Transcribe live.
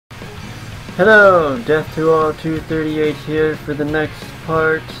Hello, Death2all238 here for the next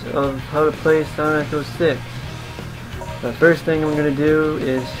part of how to play Sonic 06. The first thing I'm going to do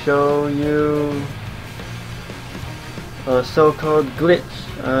is show you a so-called glitch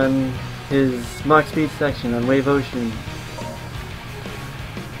on his Mach speed section on Wave Ocean.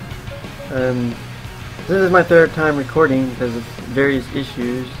 This is my third time recording because of various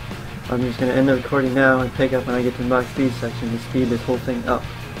issues. I'm just going to end the recording now and pick up when I get to the Mach speed section to speed this whole thing up.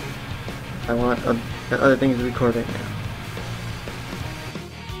 I want other things to record right now.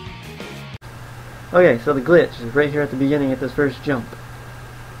 Okay, so the glitch is right here at the beginning at this first jump.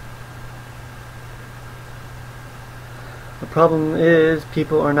 The problem is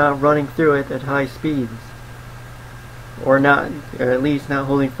people are not running through it at high speeds. Or at least not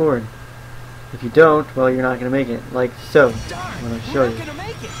holding forward. If you don't, well, you're not going to make it. Like so. I'm going to show you.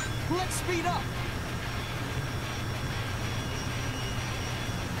 Let's speed up.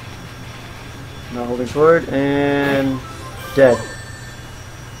 Not holding forward, and dead.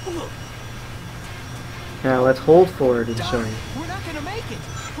 Now let's hold forward and show you. We're not gonna make it.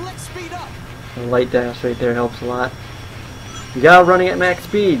 Let's speed up. The light dash right there helps a lot. You got running at max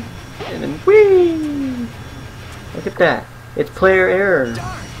speed, and then whee! Look at that. It's player error,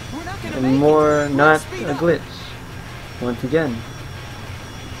 and more not a glitch. Once again.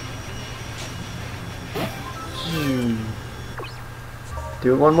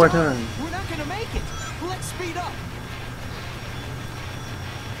 Do it one more time. We're not gonna make it. Let's speed up.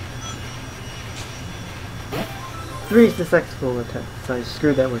 Three successful attempts. I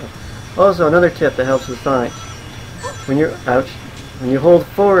screwed that word up. Also, another tip that helps with Sonic. When you're when you hold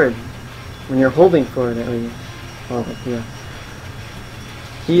forward, when you're holding forward at least. Oh yeah.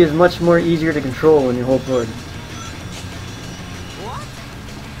 He is much more easier to control when you hold forward. What?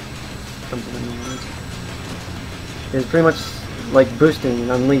 It's pretty much like boosting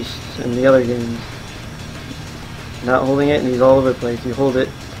and Unleashed in the other games. Not holding it and he's all over the place. You hold it,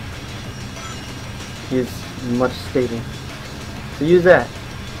 he is much stable. So use that.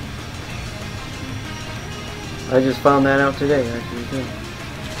 I just found that out today actually too.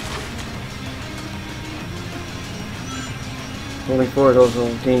 Holding forward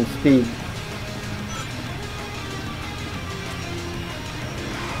also gains speed.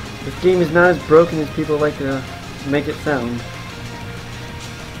 This game is not as broken as people like to make it sound.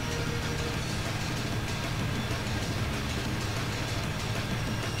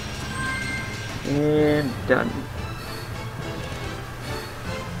 And done.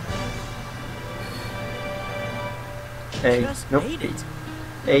 A. Nope.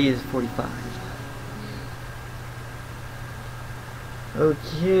 A is 45.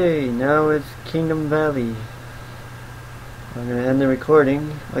 Okay, now it's Kingdom Valley. I'm gonna end the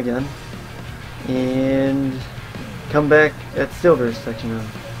recording again and come back at Silver's section of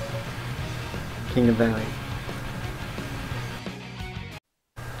Kingdom Valley.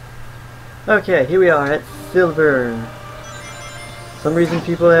 Okay, here we are at Silver. Some reason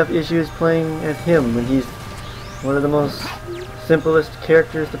people have issues playing as him when he's one of the most simplest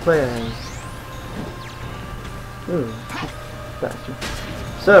characters to play as. Ooh, bastard.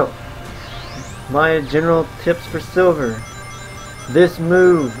 So, my general tips for Silver. This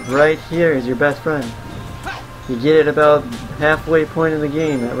move right here is your best friend. You get it about halfway point in the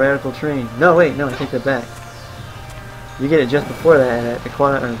game at Radical Train. No, wait, no, I take that back. You get it just before that at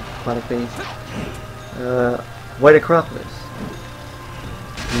Aquatic Base. White Acropolis.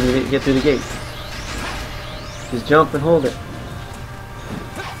 You need to get through the gate. Just jump and hold it.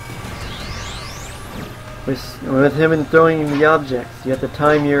 With him and throwing the objects, you have to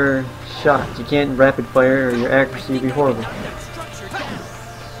time your shots. You can't rapid fire or your accuracy will be horrible.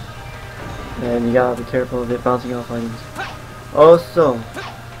 And you gotta be careful of it bouncing off items. Also,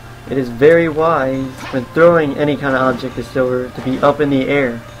 it is very wise when throwing any kind of object to Silver to be up in the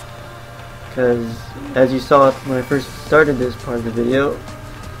air. Because, as you saw when I first started this part of the video,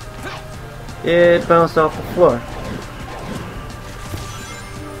 it bounced off the floor.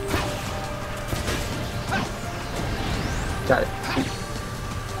 Got it. Sweet.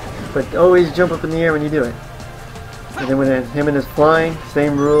 But always jump up in the air when you do it. And then when him and his flying,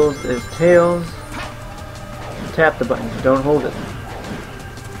 same rules as Tails. Tap the button, don't hold it.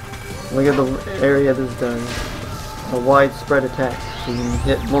 Look at the area this does. It's a widespread attack, so you can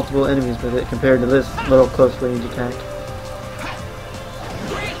hit multiple enemies with it compared to this little close range attack.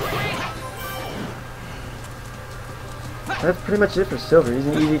 That's pretty much it for Silver. He's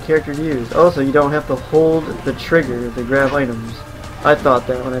an easy character to use. Also, you don't have to hold the trigger to grab items. I thought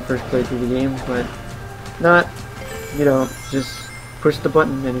that when I first played through the game, but not. You don't. Just push the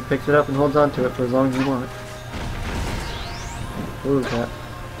button and he picks it up and holds on to it for as long as you want. Ooh, that.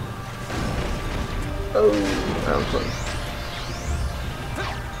 Oh, that was close.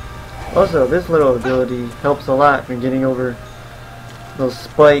 Also, this little ability helps a lot when getting over those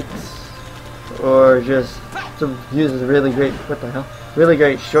spikes, or just uses a really great, what the hell? Really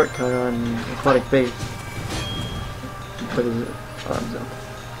great shortcut on aquatic base. Put his arms up.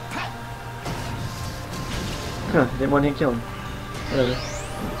 Huh, didn't want to kill him. Whatever.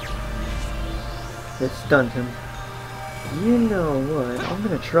 It stunned him. You know what? I'm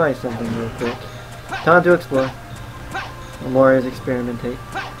gonna try something real quick. Time to explore. More is experimentate.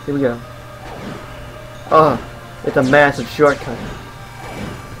 Here we go. Oh, it's a massive shortcut.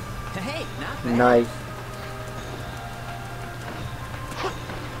 Hey, not bad. Nice.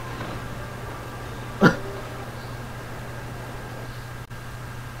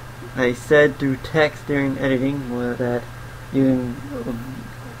 I said through text during editing that you can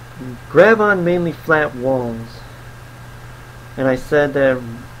grab on mainly flat walls. And I said that...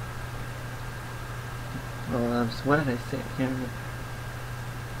 what did I say? I can't remember.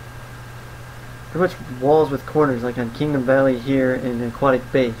 Pretty much walls with corners, like on Kingdom Valley here in Aquatic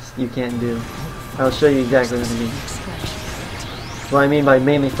Base, you can't do. I'll show you exactly what I mean. What I mean by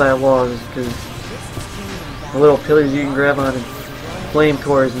mainly flat walls is because the little pillars you can grab on and flame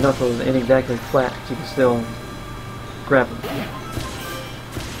cores knuckles ain't exactly flat. You can still grab them.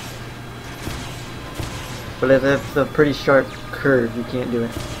 But if it's a pretty sharp curve, you can't do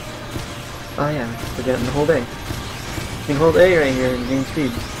it. Oh yeah, forgetting to hold A. You can hold A right here and gain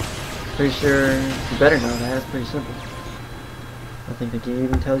speed. Pretty sure you better know that. It's pretty simple. I think the game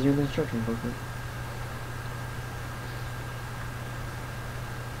even tells you in the instruction booklet.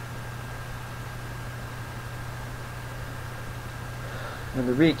 And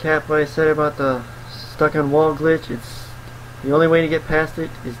to recap what I said about the stuck on wall glitch, it's the only way to get past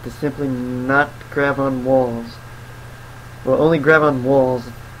it is to simply not grab on walls. Well, only grab on walls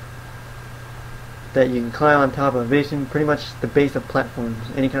that you can climb on top of, basically pretty much the base of platforms,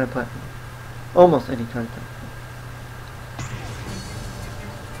 any kind of platform. Almost any kind of platform.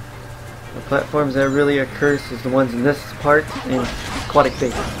 The platforms that really are cursed is the ones in this part and Aquatic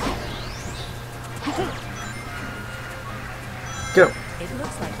Base. Go! It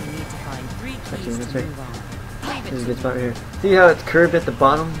looks like we need to find 3 keys Actually, that's to right. move on. This is a good spot right here. See how it's curved at the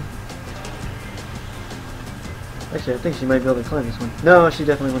bottom? Actually, I think she might be able to climb this one. No, she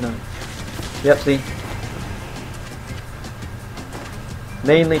definitely will not. Yep, see?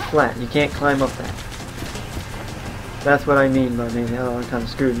 Mainly flat. You can't climb up that. That's what I mean by mainly. Oh, I'm kind of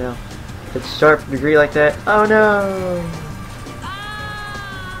screwed now. If it's sharp degree like that. Oh no!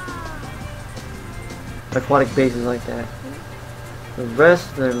 Aquatic bases like that. The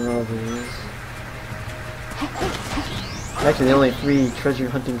rest of the levels... Actually, the only 3 treasure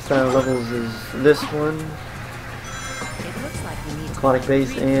hunting style levels is this one, It looks like we need to Aquatic find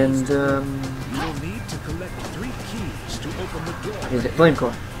Base, 3 and keys to You'll need to collect 3 keys to open the door. is it Flame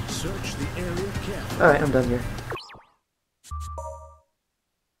Core? Search the area carefully. Alright, I'm done here.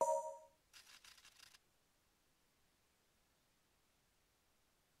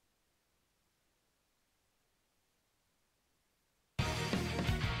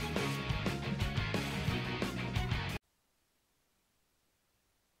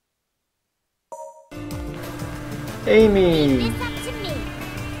 Amy!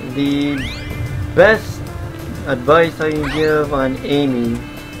 The best advice I can give on Amy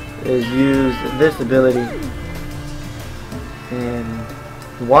is use this ability. And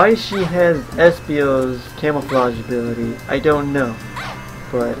why she has Espio's camouflage ability, I don't know.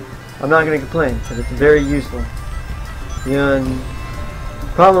 But I'm not going to complain, because it's very useful. The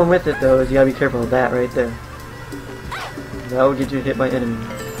problem with it though is you gotta be careful of that right there. That will get you hit by enemies.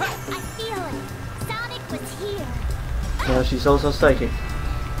 Now she's also psychic.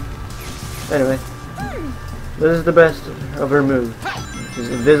 Anyway, this is the best of her move. She's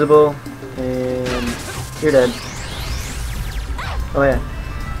invisible, and you're dead. Oh yeah.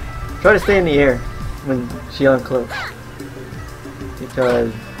 Try to stay in the air when she uncloaks,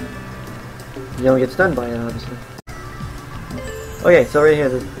 because you don't get stunned by it, obviously. Okay, so right here,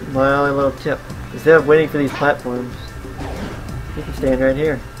 this is my only little tip. Instead of waiting for these platforms, you can stand right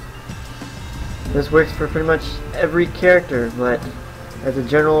here. This works for pretty much every character, but as a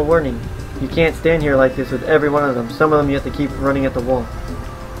general warning, you can't stand here like this with every one of them. Some of them you have to keep running at the wall.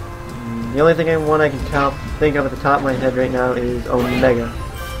 The only one I can think of at the top of my head right now is Omega.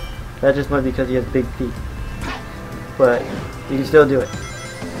 That just might be because he has big feet. But you can still do it.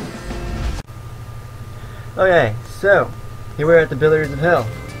 Okay, so here we're at the Billiards of Hell.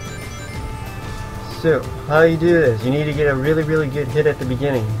 So, how you do this? You need to get a really good hit at the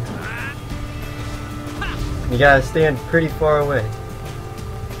beginning. You gotta stand pretty far away.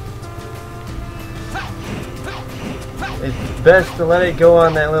 It's best to let it go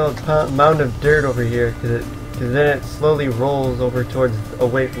on that little mound of dirt over here, because then it slowly rolls over towards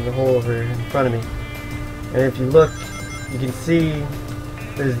away from the hole over in front of me. And if you look, you can see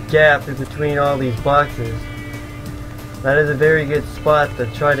this gap in between all these boxes. That is a very good spot to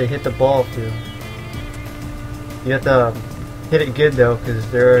try to hit the ball to. You have to hit it good though, because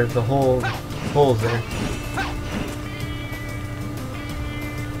there are the holes there.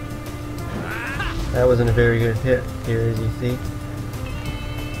 That wasn't a very good hit here, as you see.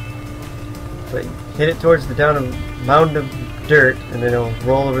 But hit it towards the mound of dirt, and then it'll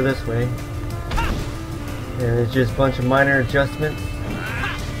roll over this way. And it's just a bunch of minor adjustments.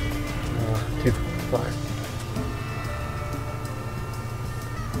 Too far.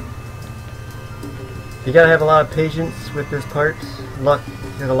 You gotta have a lot of patience with this part. Luck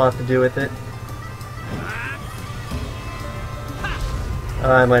has a lot to do with it.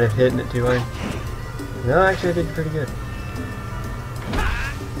 I might have hit it too hard. No, actually I did pretty good.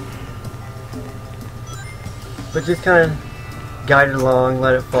 But just kind of guide it along,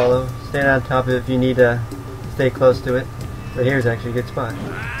 let it follow. Stand on top of it if you need to stay close to it. But here's actually a good spot.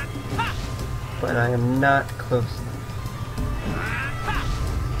 But I am not close enough.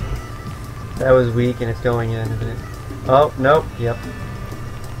 That was weak and it's going in, isn't it? Oh, nope, yep.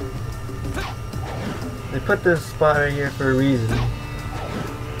 They put this spot right here for a reason.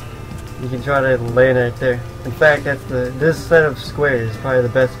 You can try to land right there. In fact, this set of squares is probably the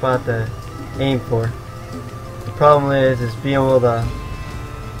best spot to aim for. The problem is being able to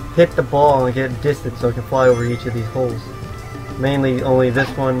hit the ball and get distance so it can fly over each of these holes. Mainly only this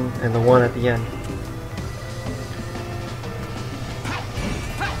one and the one at the end.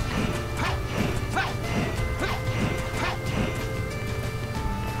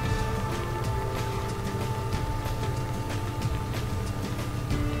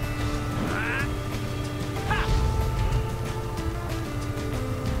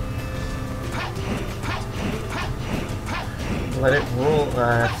 Let it roll.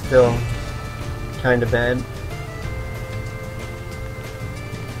 It's still kind of bad.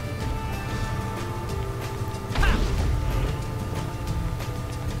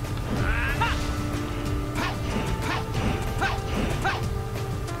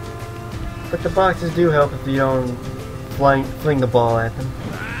 But the boxes do help if you don't fling the ball at them.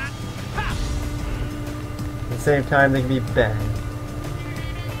 At the same time, they can be bad.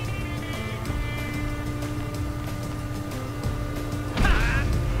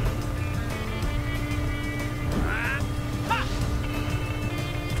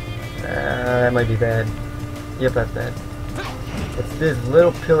 That might be bad. Yep, that's bad. It's this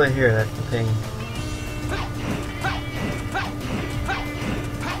little pillar here that's the thing.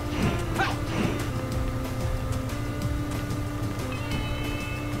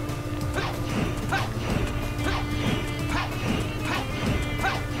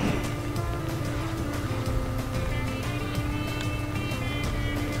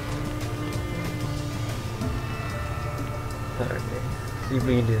 Alright, see if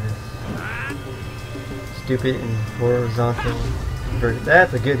we can do this. Stupid and horizontal inverted.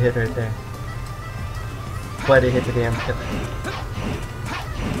 That's a good hit right there. But it hit the damn pillar.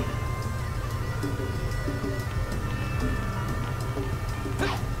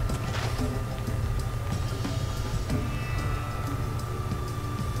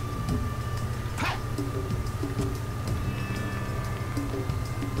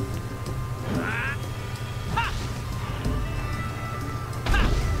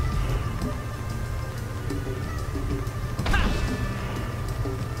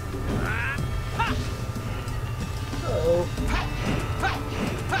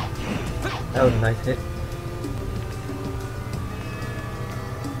 That was a nice hit.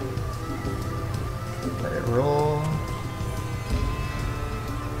 Let it roll.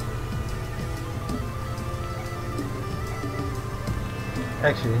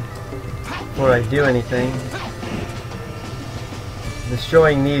 Actually, before I do anything,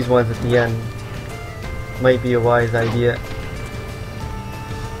 destroying these ones at the end might be a wise idea.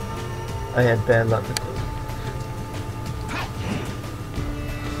 I had bad luck with those.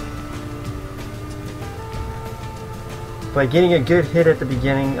 By getting a good hit at the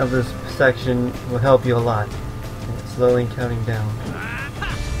beginning of this section will help you a lot. And it's slowly counting down.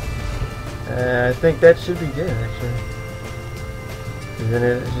 I think that should be good, actually. And then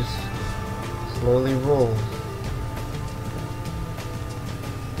it just slowly rolls.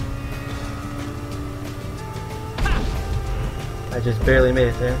 I just barely made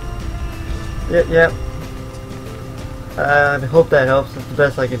it there. Yep. I hope that helps. That's the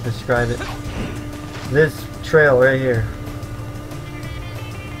best I can describe it. This trail right here.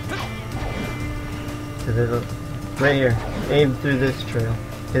 right here. Aim through this trail.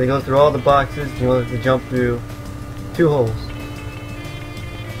 Okay, go through all the boxes. You want to jump through 2 holes.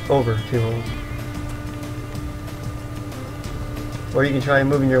 Over 2 holes. Or you can try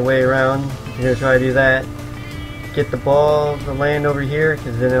moving your way around. If you're going to try to do that, get the ball to land over here,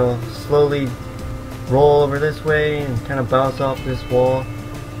 because then it'll slowly roll over this way and kind of bounce off this wall.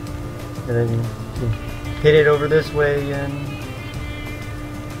 And then you hit it over this way and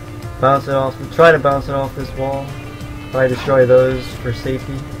bounce it off. Try to bounce it off this wall. Try to destroy those for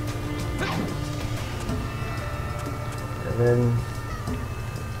safety. And then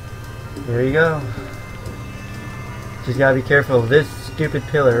there you go. Just gotta be careful of this stupid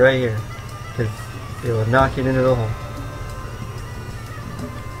pillar right here, because it will knock it into the hole.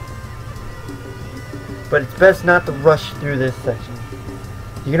 But it's best not to rush through this section.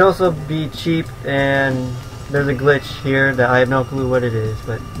 You can also be cheap, and there's a glitch here that I have no clue what it is,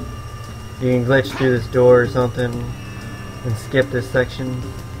 but you can glitch through this door or something and skip this section.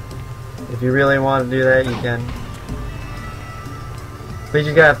 If you really want to do that, you can. But you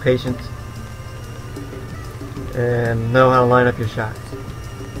just gotta have patience and know how to line up your shots.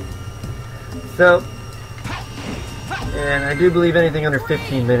 So, and I do believe anything under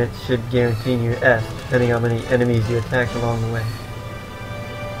 15 minutes should guarantee you S, depending on how many enemies you attack along the way.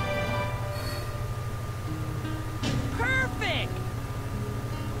 Perfect.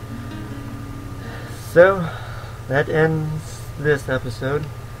 So, that ends this episode.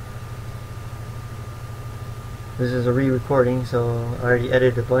 This is a re-recording, so I already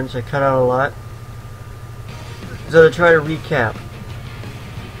edited a bunch. I cut out a lot. So to try to recap,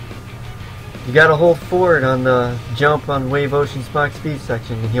 you gotta hold forward on the jump on Wave Ocean's Mach speed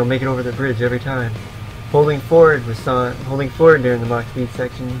section, and he'll make it over the bridge every time. Holding forward during the Mach speed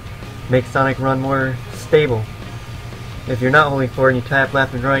section makes Sonic run more stable. If you're not holding forward and you tap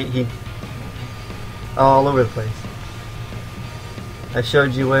left and right, he's all over the place. I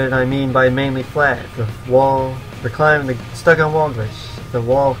showed you what I mean by mainly flat. The wall, we're climbing the stuck on wall glitch. If the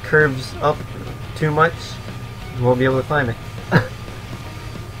wall curves up too much, you won't be able to climb it.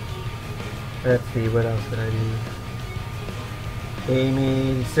 Let's see, what else did I do?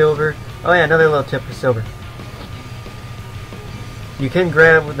 Amy, silver. Oh yeah, another little tip for silver. You can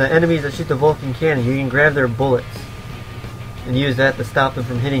grab the enemies that shoot the Vulcan cannon. You can grab their bullets and use that to stop them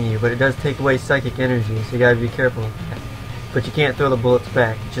from hitting you, but it does take away psychic energy, so you gotta be careful of that. But you can't throw the bullets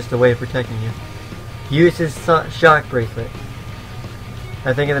back. It's just a way of protecting you. Use his shock bracelet.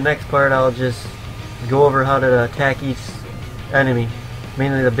 I think in the next part I'll just go over how to attack each enemy,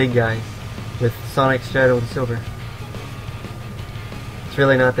 mainly the big guys, with Sonic, Shadow, and Silver. It's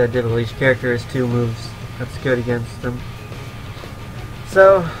really not that difficult. Each character has 2 moves. That's good against them.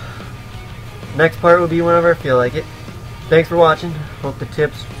 So, next part will be whenever I feel like it. Thanks for watching. Hope the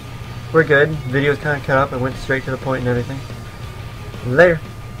tips were good. The video was kind of cut up. I went straight to the point and everything. Later.